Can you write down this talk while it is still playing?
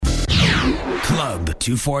Club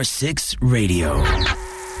 246 Radio.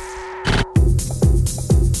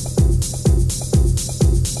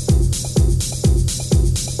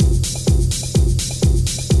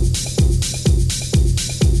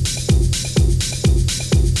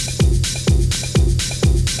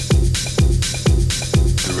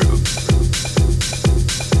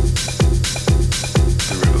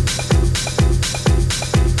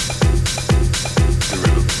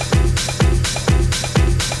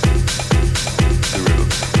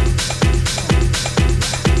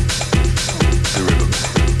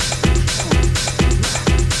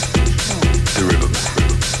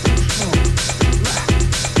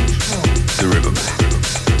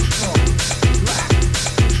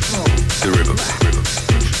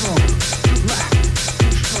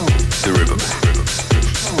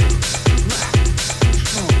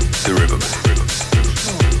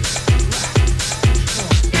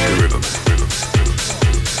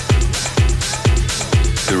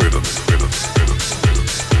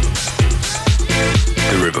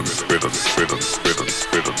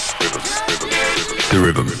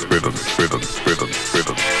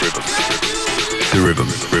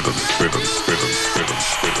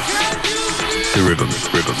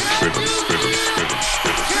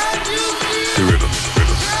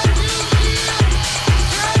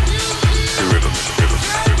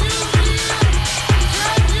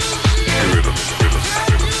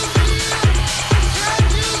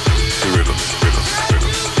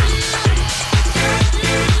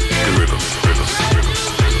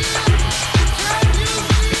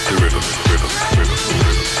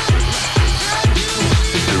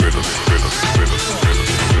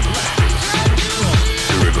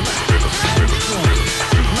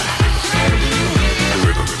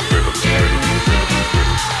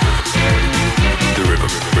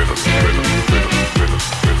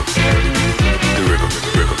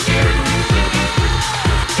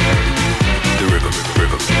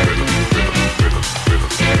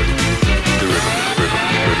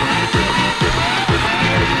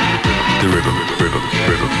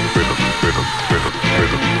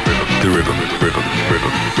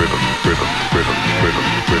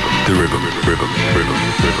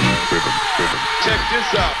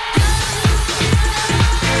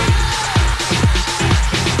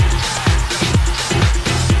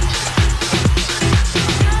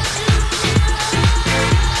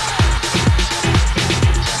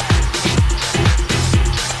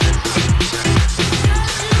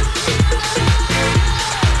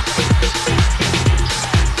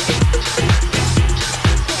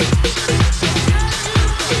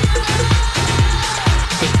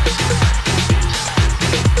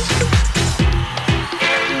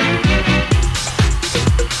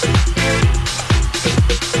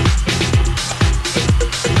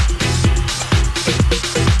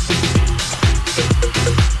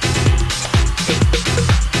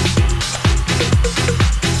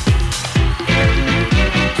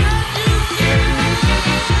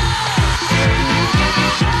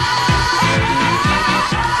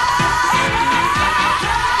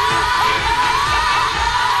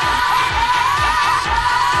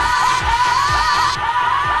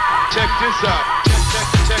 this up.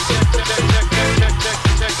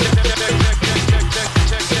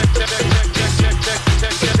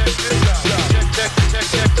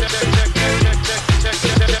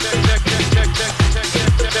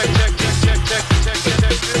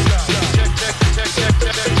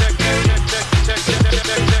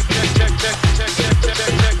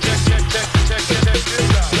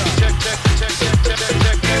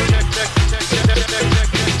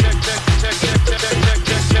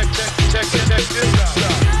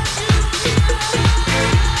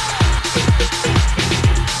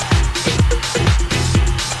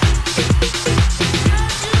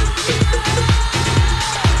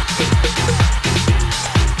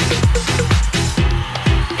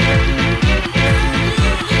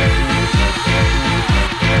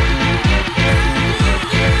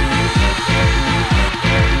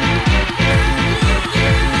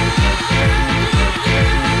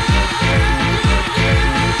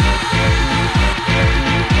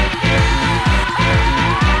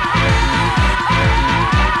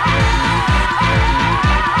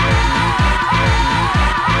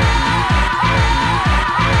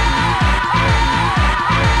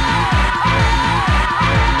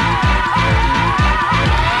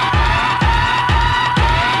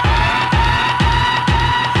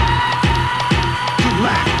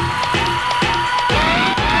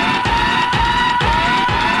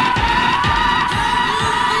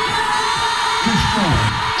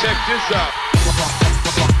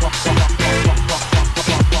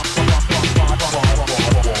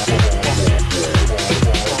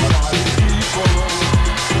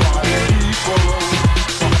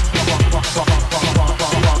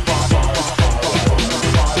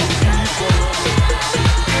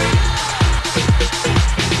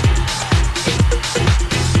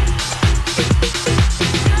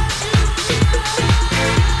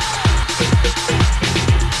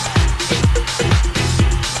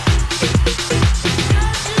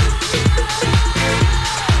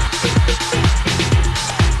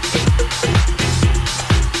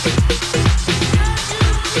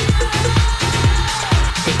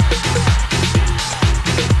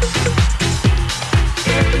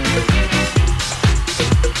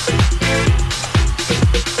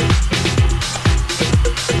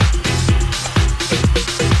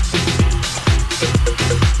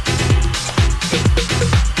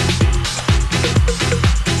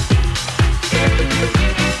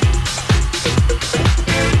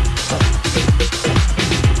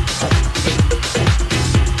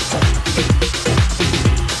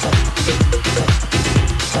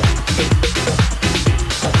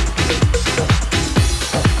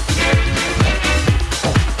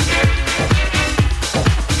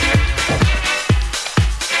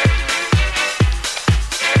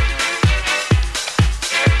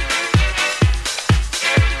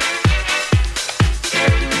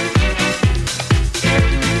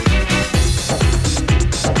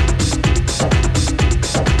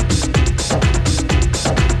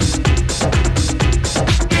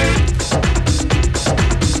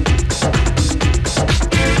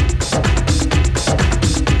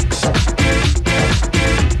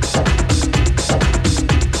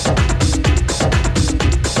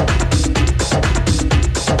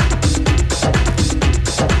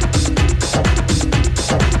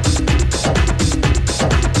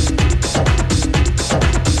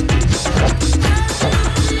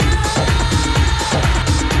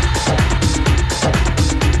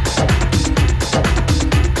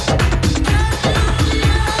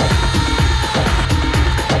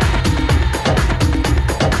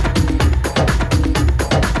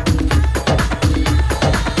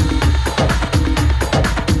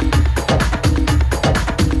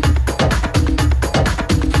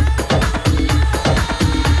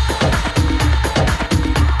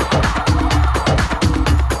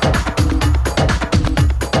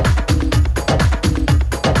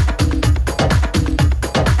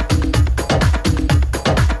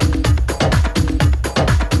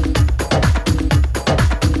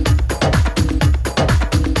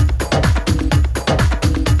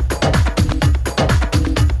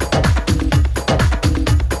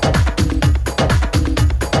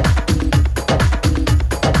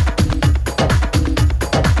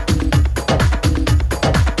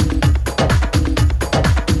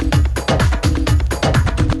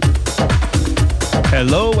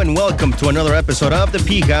 and welcome to another episode of The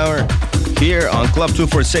Peak Hour here on Club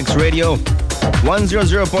 246 Radio,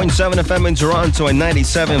 100.7 FM in Toronto and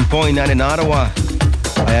 97.9 in Ottawa.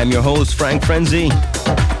 I am your host, Frank Frenzy,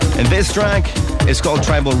 and this track is called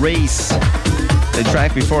Tribal Race. The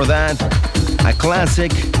track before that, a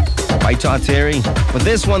classic by Todd Terry. But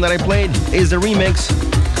this one that I played is the remix,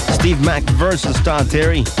 Steve Mac versus Todd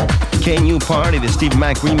Terry. Can You Party, the Steve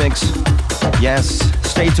Mac remix. Yes,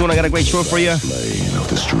 stay tuned, I got a great show for you. Lane of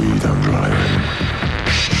the street I'm driving.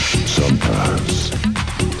 Sometimes,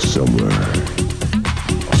 somewhere.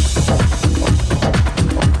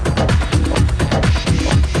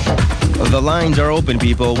 The lines are open,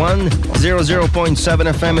 people.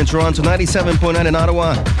 100.7 FM in Toronto, 97.9 in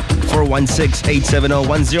Ottawa.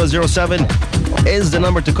 416-870-1007 is the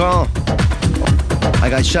number to call. I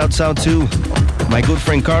got shouts out to my good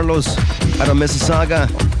friend Carlos out of Mississauga,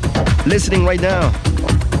 listening right now.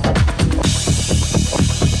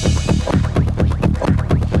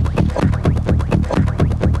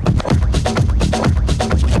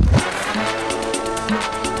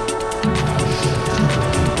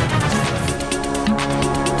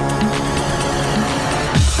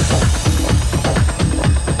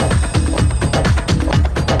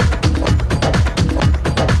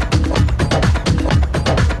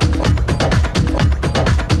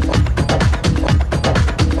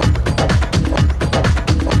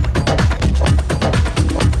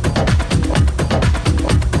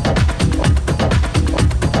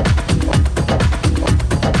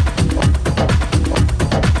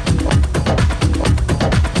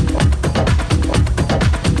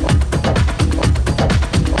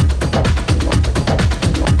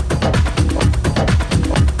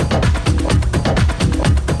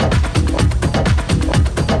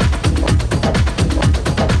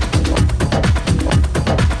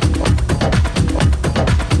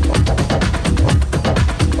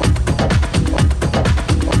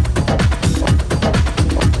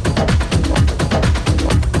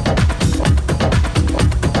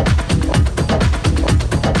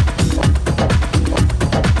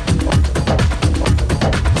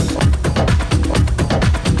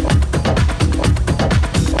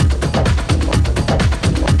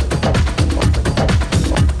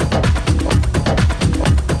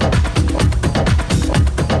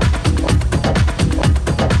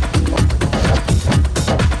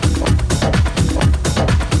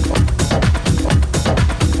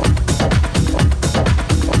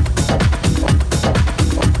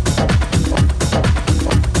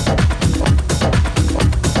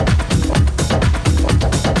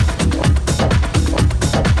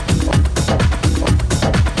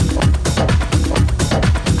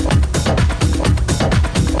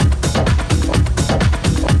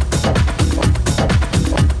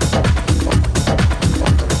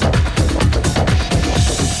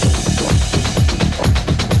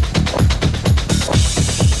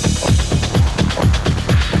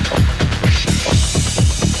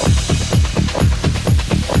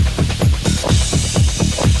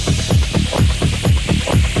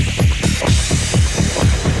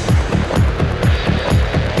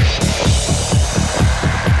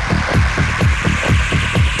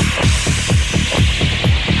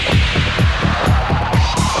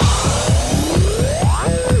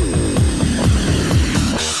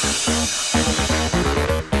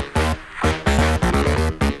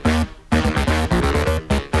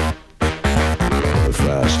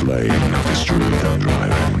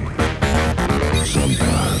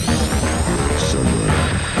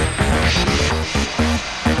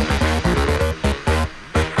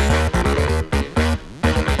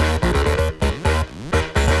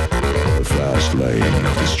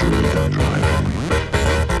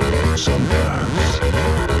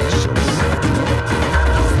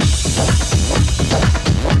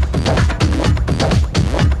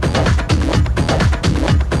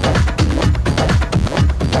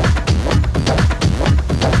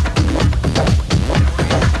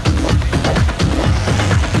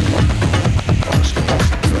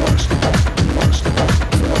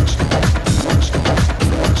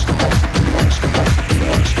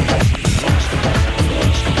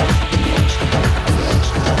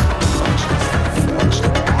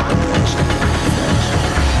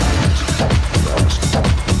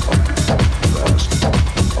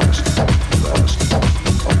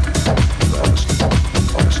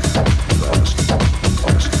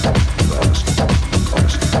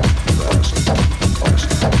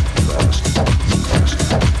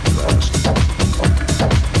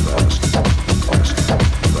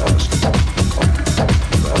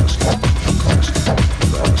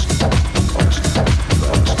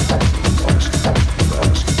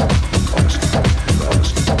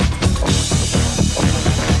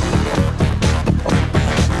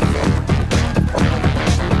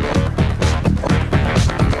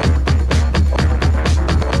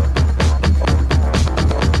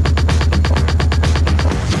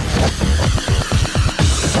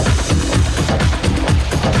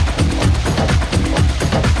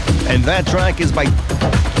 That track is by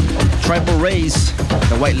Tribal Race,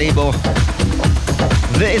 the white label.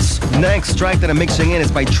 This next track that I'm mixing in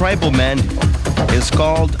is by Tribal Man. It's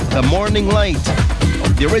called The Morning Light,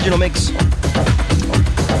 the original mix.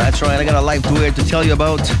 That's right, I got a live tour to tell you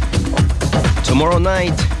about. Tomorrow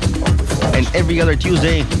night and every other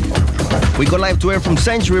Tuesday, we go live to air from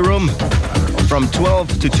Century Room from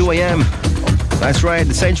 12 to 2 a.m. That's right,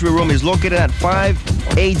 the Century Room is located at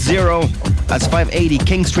 580, that's 580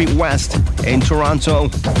 King Street West in Toronto.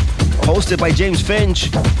 Hosted by James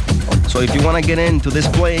Finch. So if you want to get into this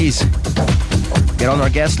place, get on our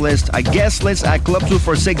guest list. A guest list at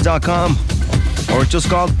club246.com, or just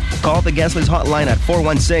call the guest list hotline at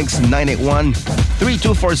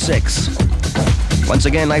 416-981-3246. Once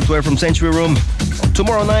again, live to air from Century Room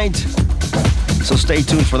tomorrow night. So stay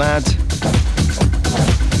tuned for that.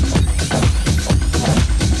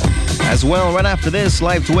 As well, right after this,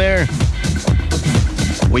 live to air,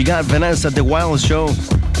 we got Vanessa the Wild Show.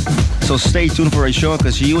 So stay tuned for a show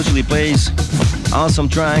because she usually plays awesome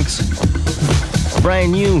tracks.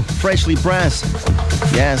 Brand new, freshly pressed.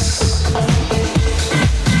 Yes.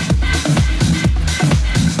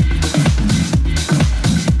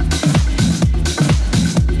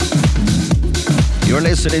 You're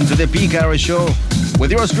listening to the Peak Hour Show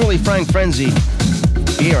with yours truly, Frank Frenzy,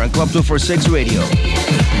 here on Club 246 Radio.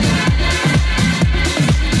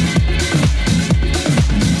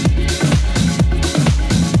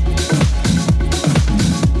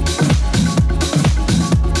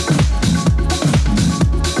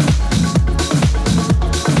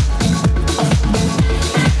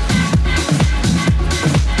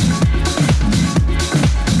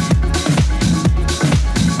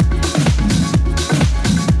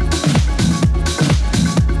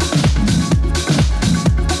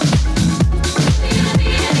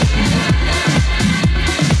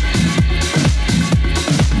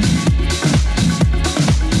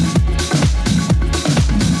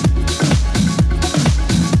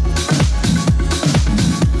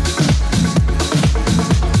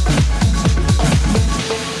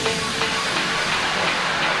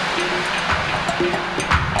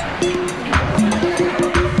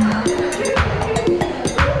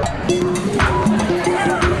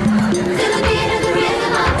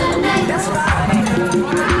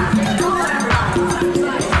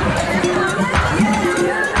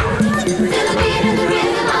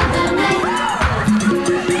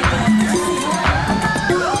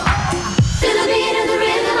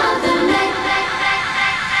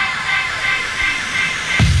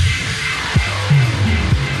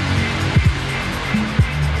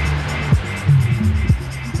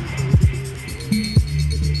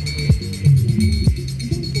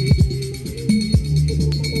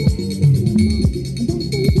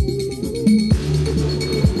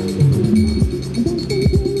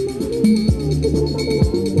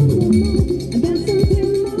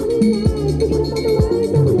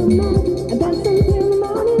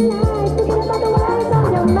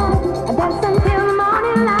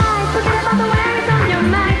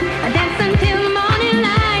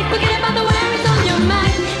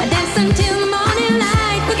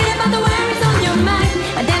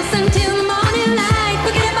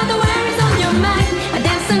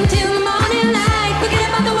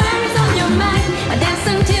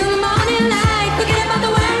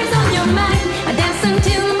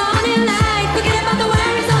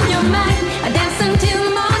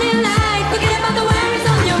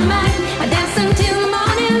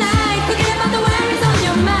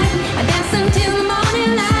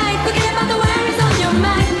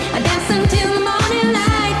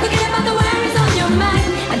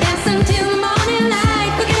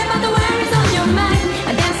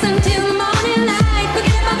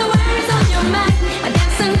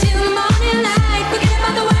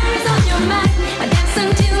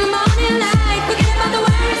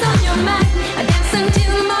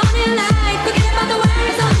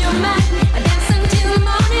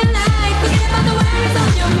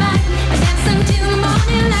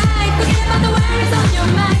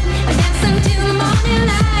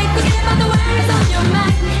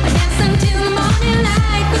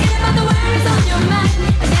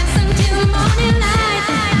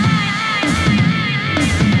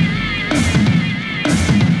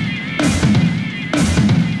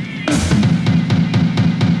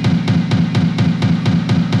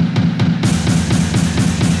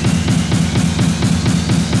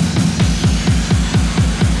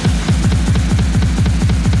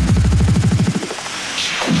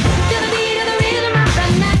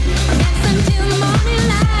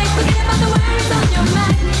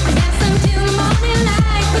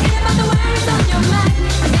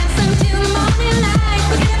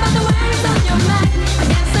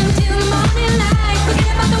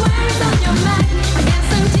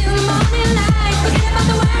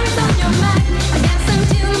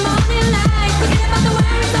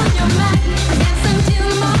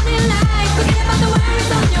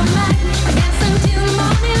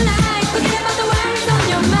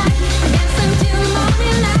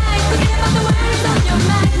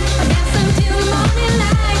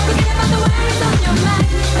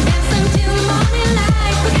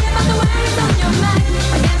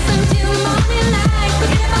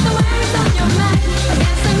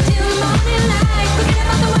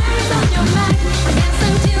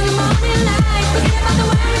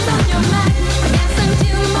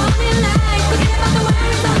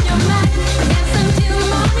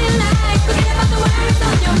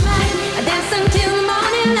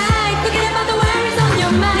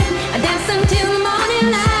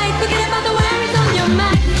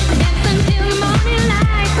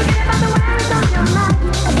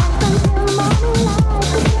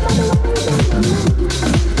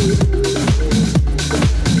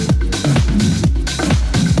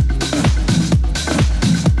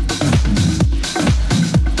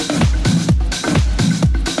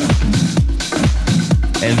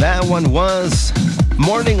 And that one was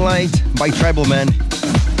Morning Light by Tribal Man.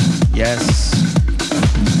 Yes.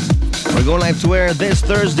 We're going live to air this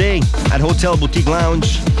Thursday at Hotel Boutique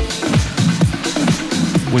Lounge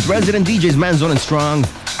with resident DJs Manzon and Strong.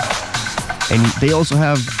 And they also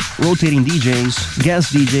have rotating DJs,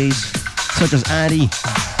 guest DJs, such as Addy,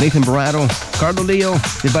 Nathan Barato, Carlo Leo,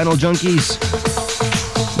 the Vinyl Junkies.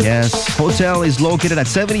 Yes, hotel is located at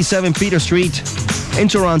 77 Peter Street in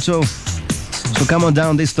Toronto. So come on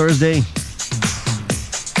down this Thursday.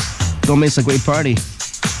 Don't miss a great party.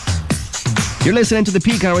 You're listening to the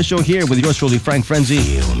Peak Hour Show here with yours truly, Frank Frenzy.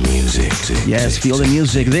 Feel music. Yes, feel the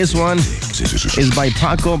music. This one is by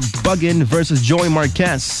Paco Buggin versus Joey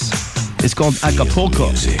Marquez. It's called Acapulco.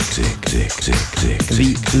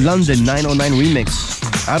 The London 909 remix.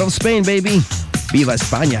 Out of Spain, baby. Viva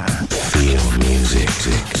España. Feel music.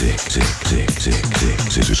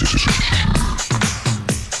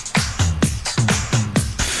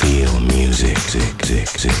 Feel music.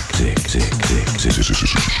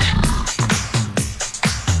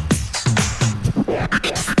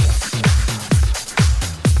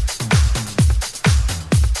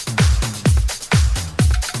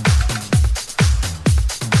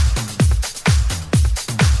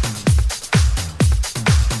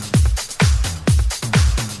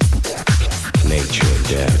 Nature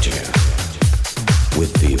endowed you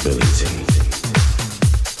with the ability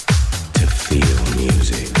to feel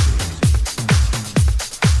music.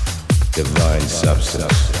 Divine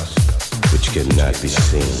substance which cannot be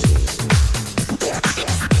seen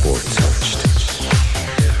or touched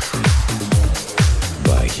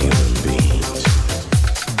by human beings.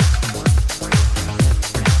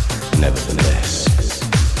 Nevertheless,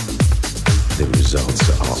 the results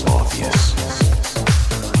are obvious.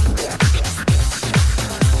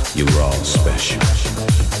 You're all special.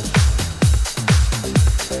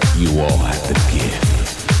 You all have the gift.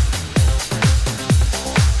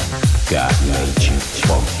 God made you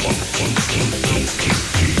funky. Feel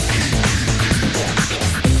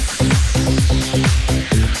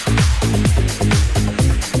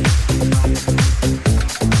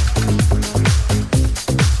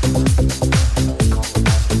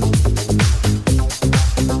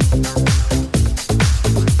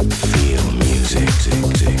me.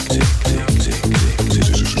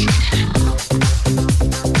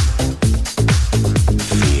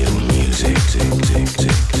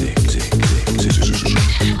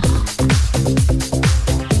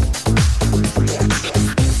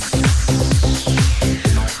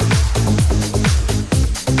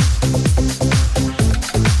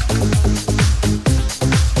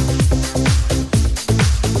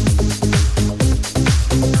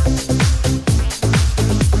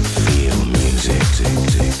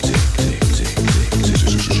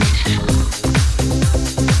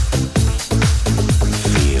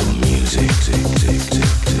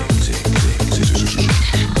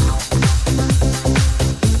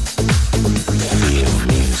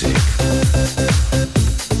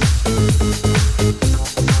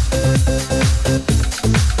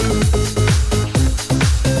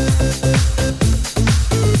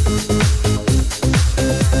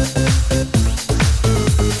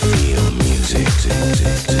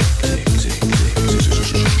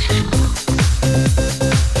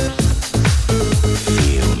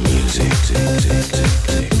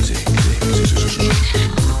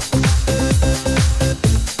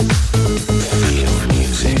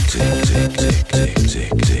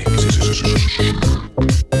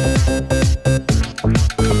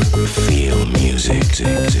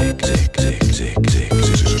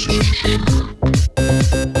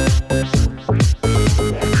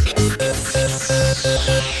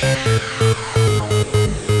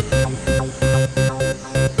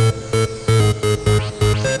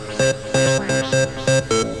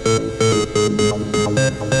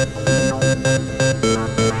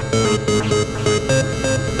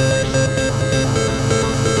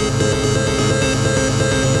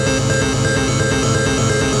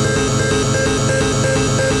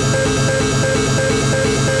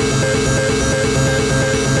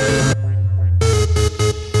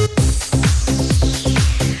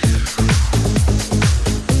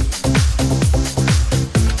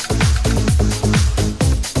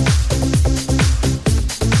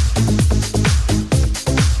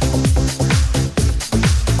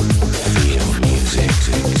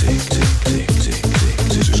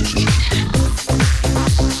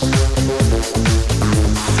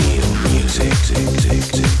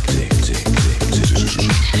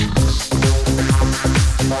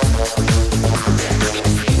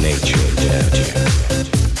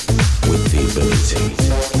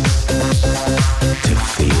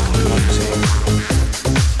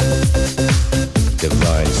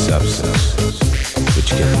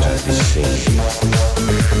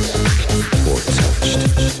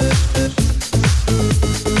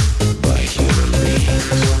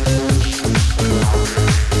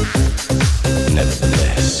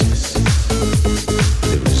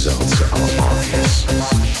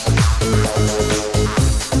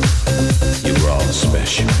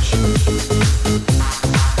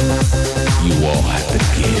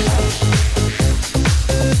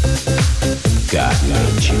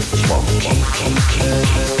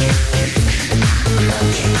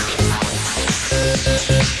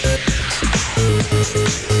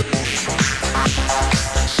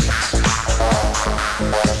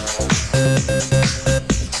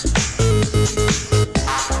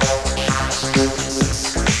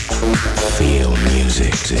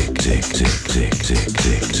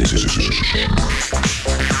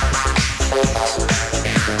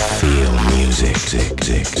 Feel music.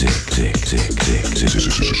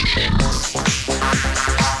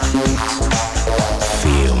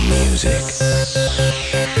 Feel music.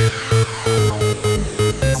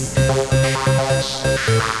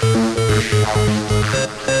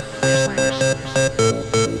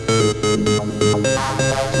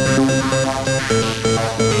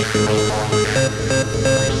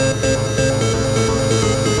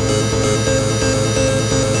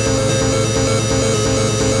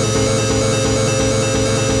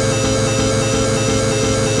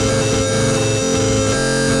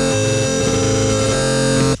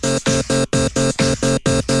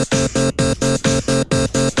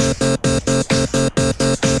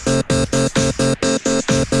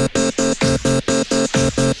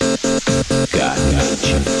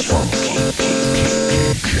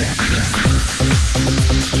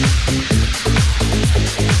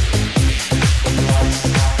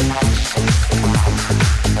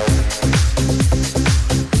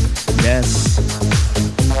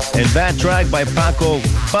 That track by Paco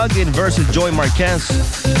Buggin versus Joy Marquez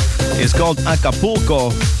is called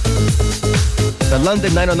Acapulco, the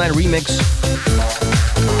London 909 remix.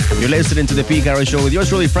 You're listening to the Peak Hour Show with yours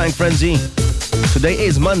truly, Frank Frenzy. Today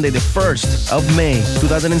is Monday, the 1st of May,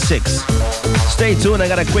 2006. Stay tuned, I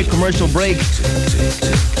got a quick commercial break.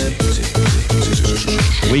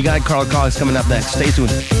 We got Carl Cox coming up next. Stay tuned.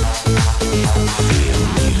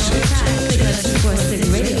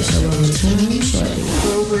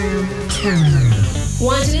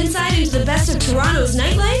 Want an insight into the best of Toronto's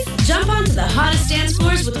nightlife? Jump onto the hottest dance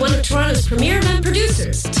floors with one of Toronto's premier event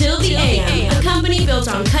producers, Till the AM, a company built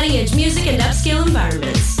on cutting-edge music and upscale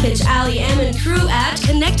environments. Pitch Ali M and crew at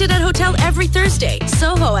Connected at Hotel every Thursday,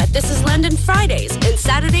 Soho at This Is London Fridays, and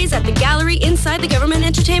Saturdays at the Gallery inside the Government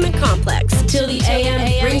Entertainment Complex. Till the AM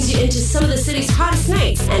brings you into some of the city's hottest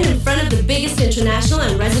nights and in front of the biggest international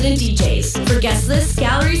and resident DJs. For guest lists,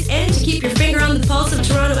 galleries, and to keep your finger on the pulse of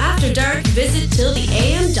Toronto after dark, visit tilltheam.com.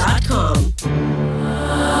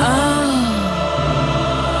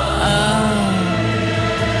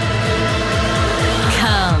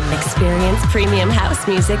 Experience premium house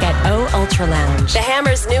music at O Ultra Lounge, The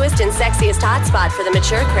Hammer's newest and sexiest hotspot for the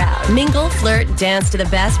mature crowd. Mingle, flirt, dance to the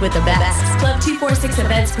best with the best. Club 246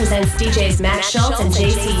 Events presents DJs Matt Schultz and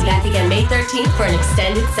JC back again May 13th for an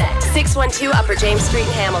extended set. 612 Upper James Street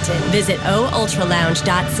in Hamilton. Visit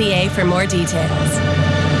oultralounge.ca for more details.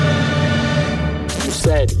 You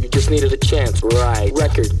said you just needed a chance, right?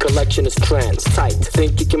 Record collection is trance tight.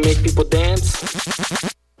 Think you can make people dance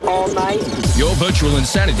all night? Your virtual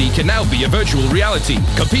insanity can now be a virtual reality.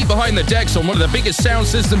 Compete behind the decks on one of the biggest sound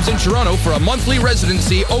systems in Toronto for a monthly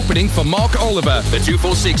residency opening for Mark Oliver, the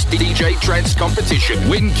 246 DJ Trance Competition.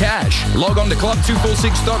 Win cash. Log on to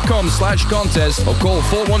club246.com/contest or call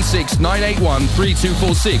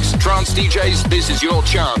 416-981-3246. Trance DJs, this is your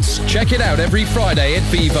chance. Check it out every Friday at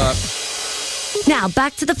Viva. Now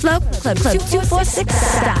back to the flow, Club 246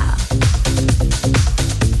 style.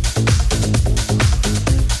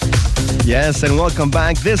 Yes, and welcome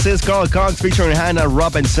back. This is Carl Cox featuring Hannah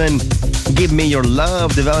Robinson. Give Me Your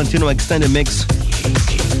Love, the Valentino extended mix,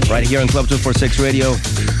 right here on Club 246 Radio.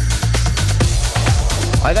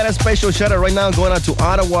 I got a special shout out right now going out to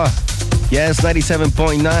Ottawa. Yes,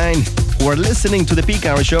 97.9. We're listening to the Peak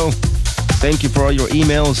Hour Show. Thank you for all your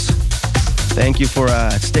emails. Thank you for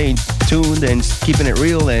staying tuned and keeping it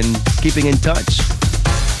real and keeping in touch.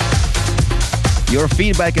 Your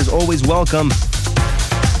feedback is always welcome.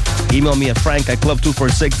 Email me at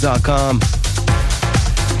frank@club246.com.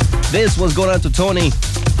 This was going out to Tony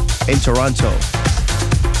in Toronto.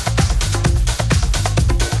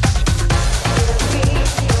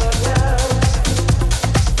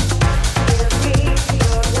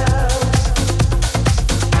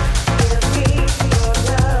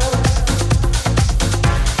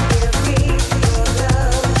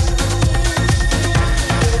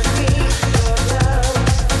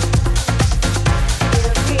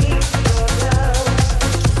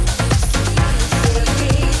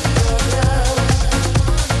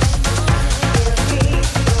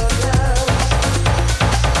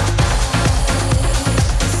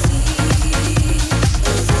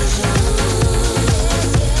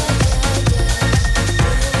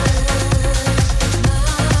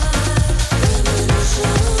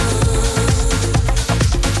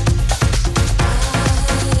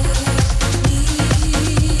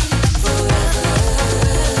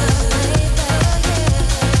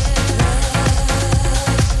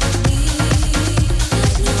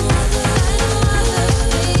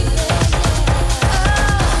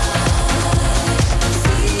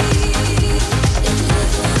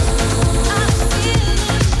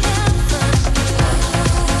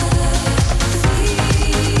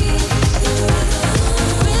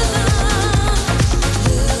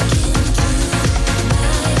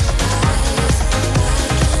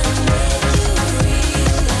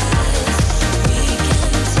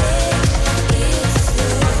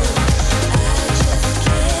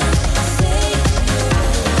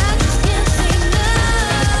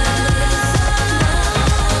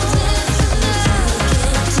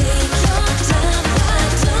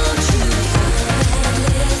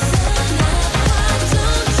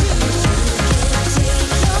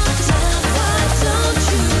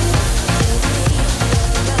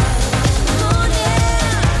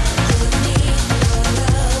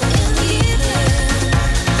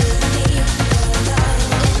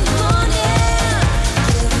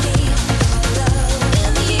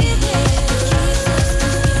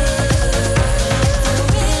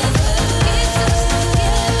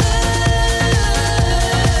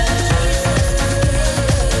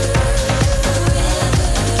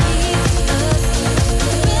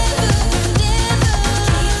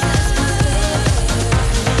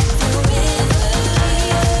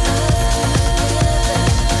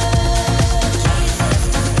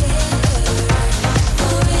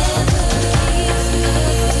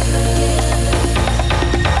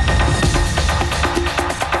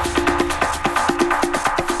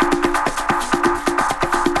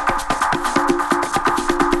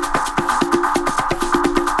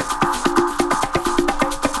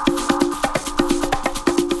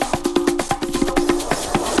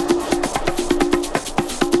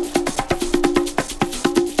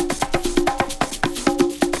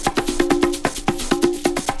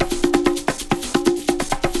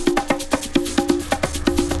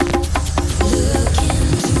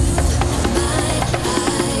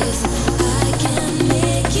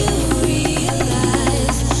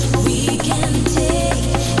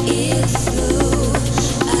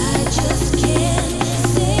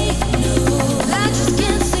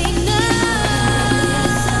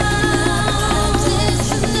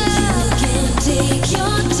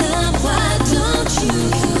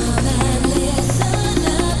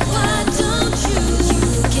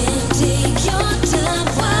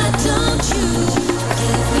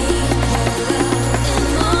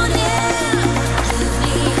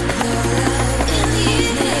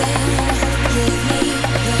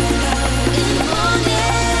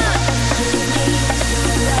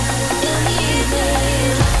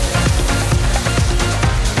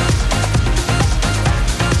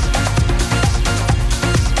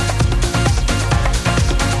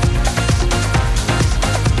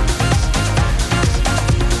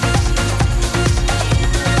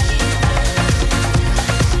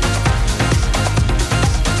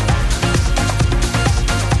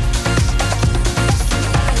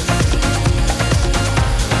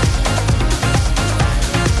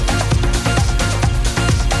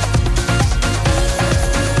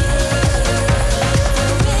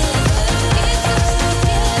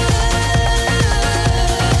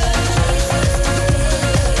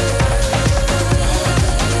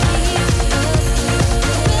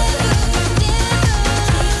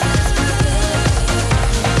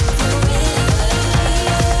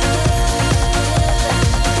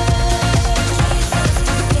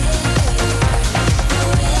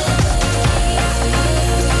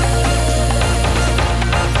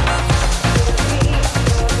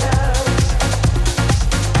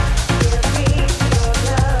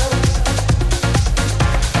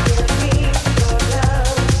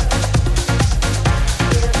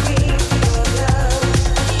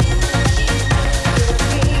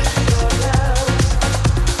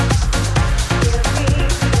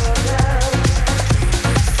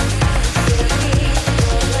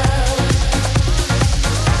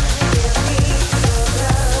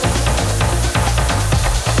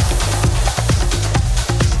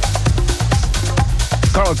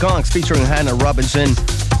 Cox featuring Hannah Robinson.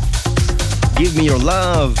 Give Me Your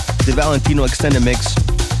Love, the Valentino Extended Mix.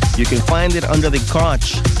 You can find it under the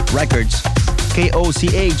Koch Records. Koch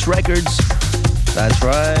Records. That's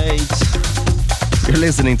right. You're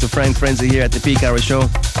listening to Frank Frenzy here at the Peak Hour Show.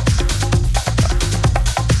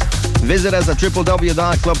 Visit us at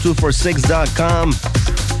www.club246.com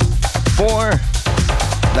for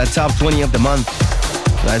the top 20 of the month.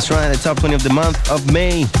 That's right, the top 20 of the month of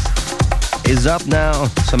May is up now.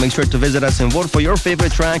 So make sure to visit us and vote for your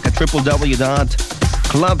favorite track at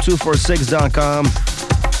www.club246.com.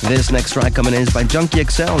 This next track coming in is by Junkie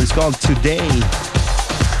XL. It's called Today.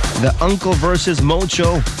 The Uncle vs. Mode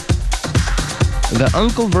Show. The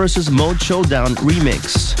Uncle vs. Mode Showdown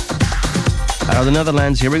remix. Out of the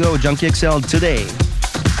Netherlands, here we go. Junkie XL Today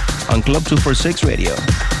on Club 246 Radio.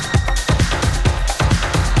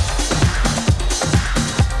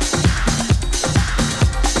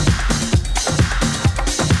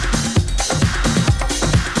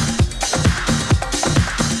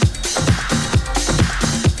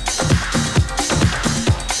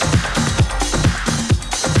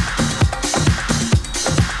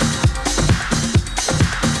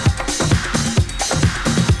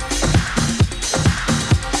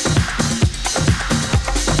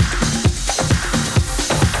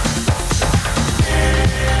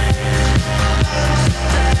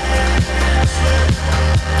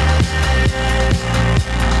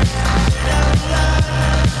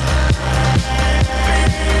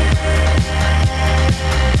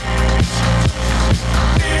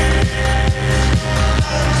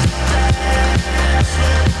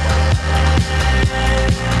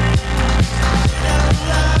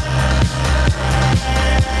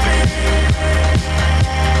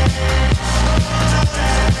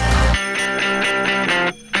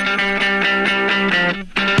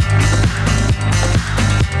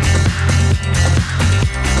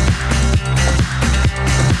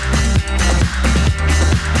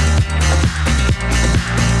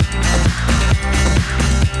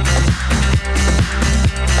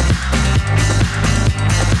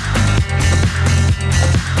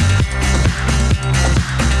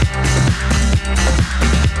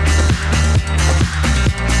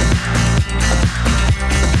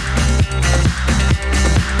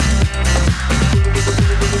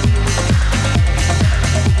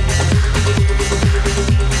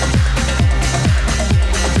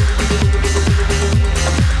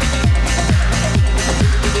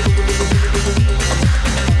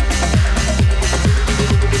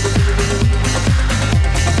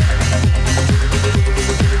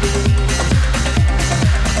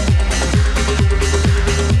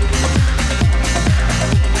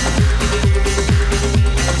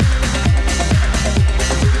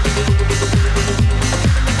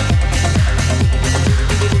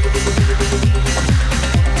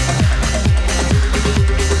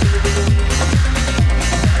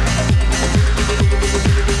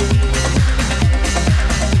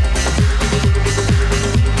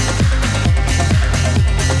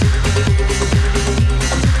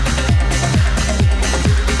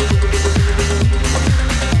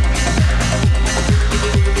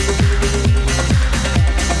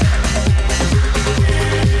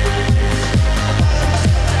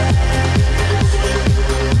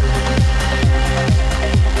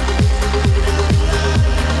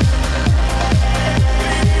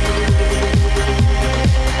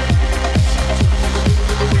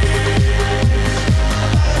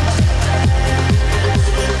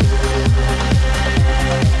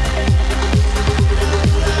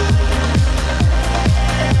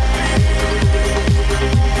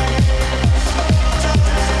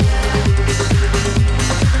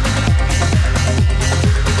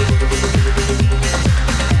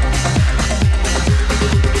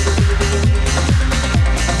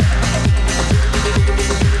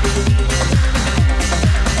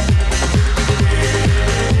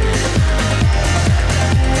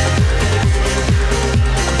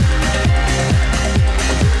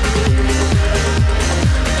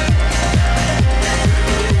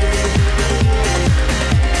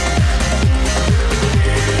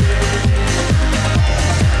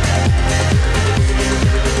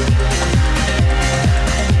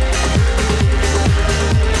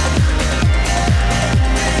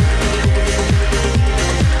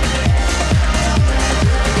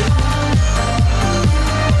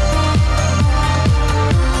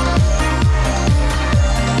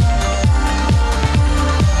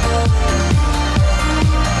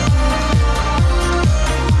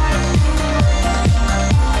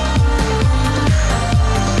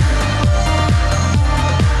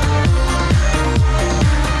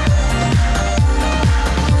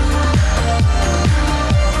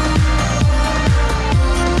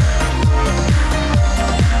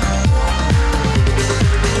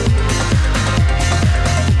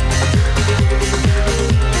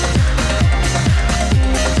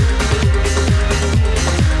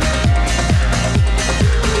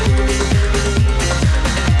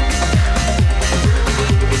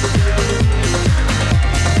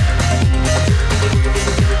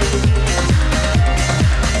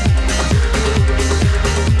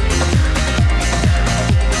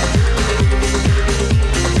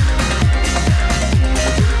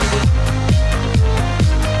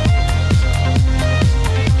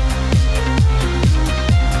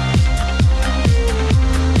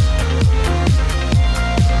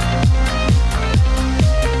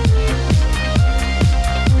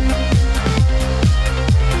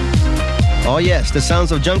 Oh yes, the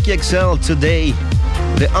sounds of Junkie XL today.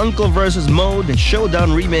 The Uncle vs. Mode Showdown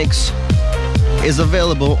remix is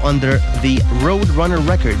available under the Roadrunner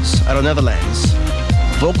Records out of Netherlands.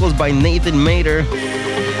 Vocals by Nathan Mater.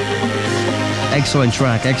 Excellent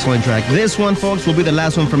track, excellent track. This one, folks, will be the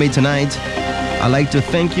last one for me tonight. I'd like to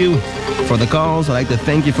thank you for the calls. I'd like to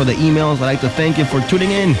thank you for the emails. I'd like to thank you for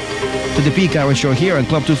tuning in to the Peak Hour Show here on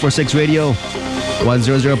Club 246 Radio.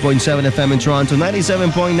 100.7 FM in Toronto,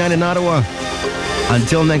 97.9 in Ottawa.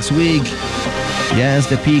 Until next week, yes,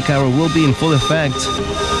 the Peak Hour will be in full effect.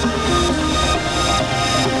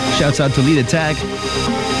 Shouts out to Lead Attack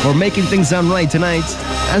for making things sound right tonight.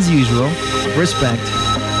 As usual, respect.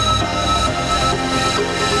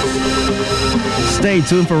 Stay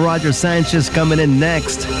tuned for Roger Sanchez coming in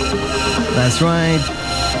next. That's right.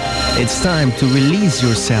 It's time to release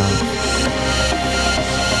yourself.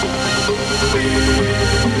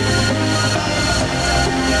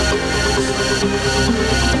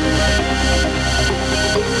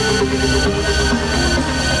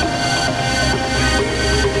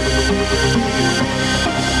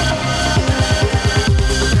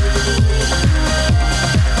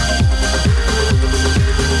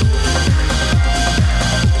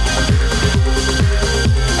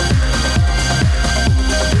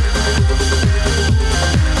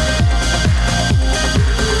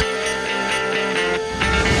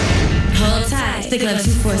 The Club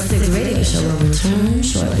 246 radio show will return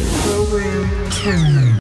shortly.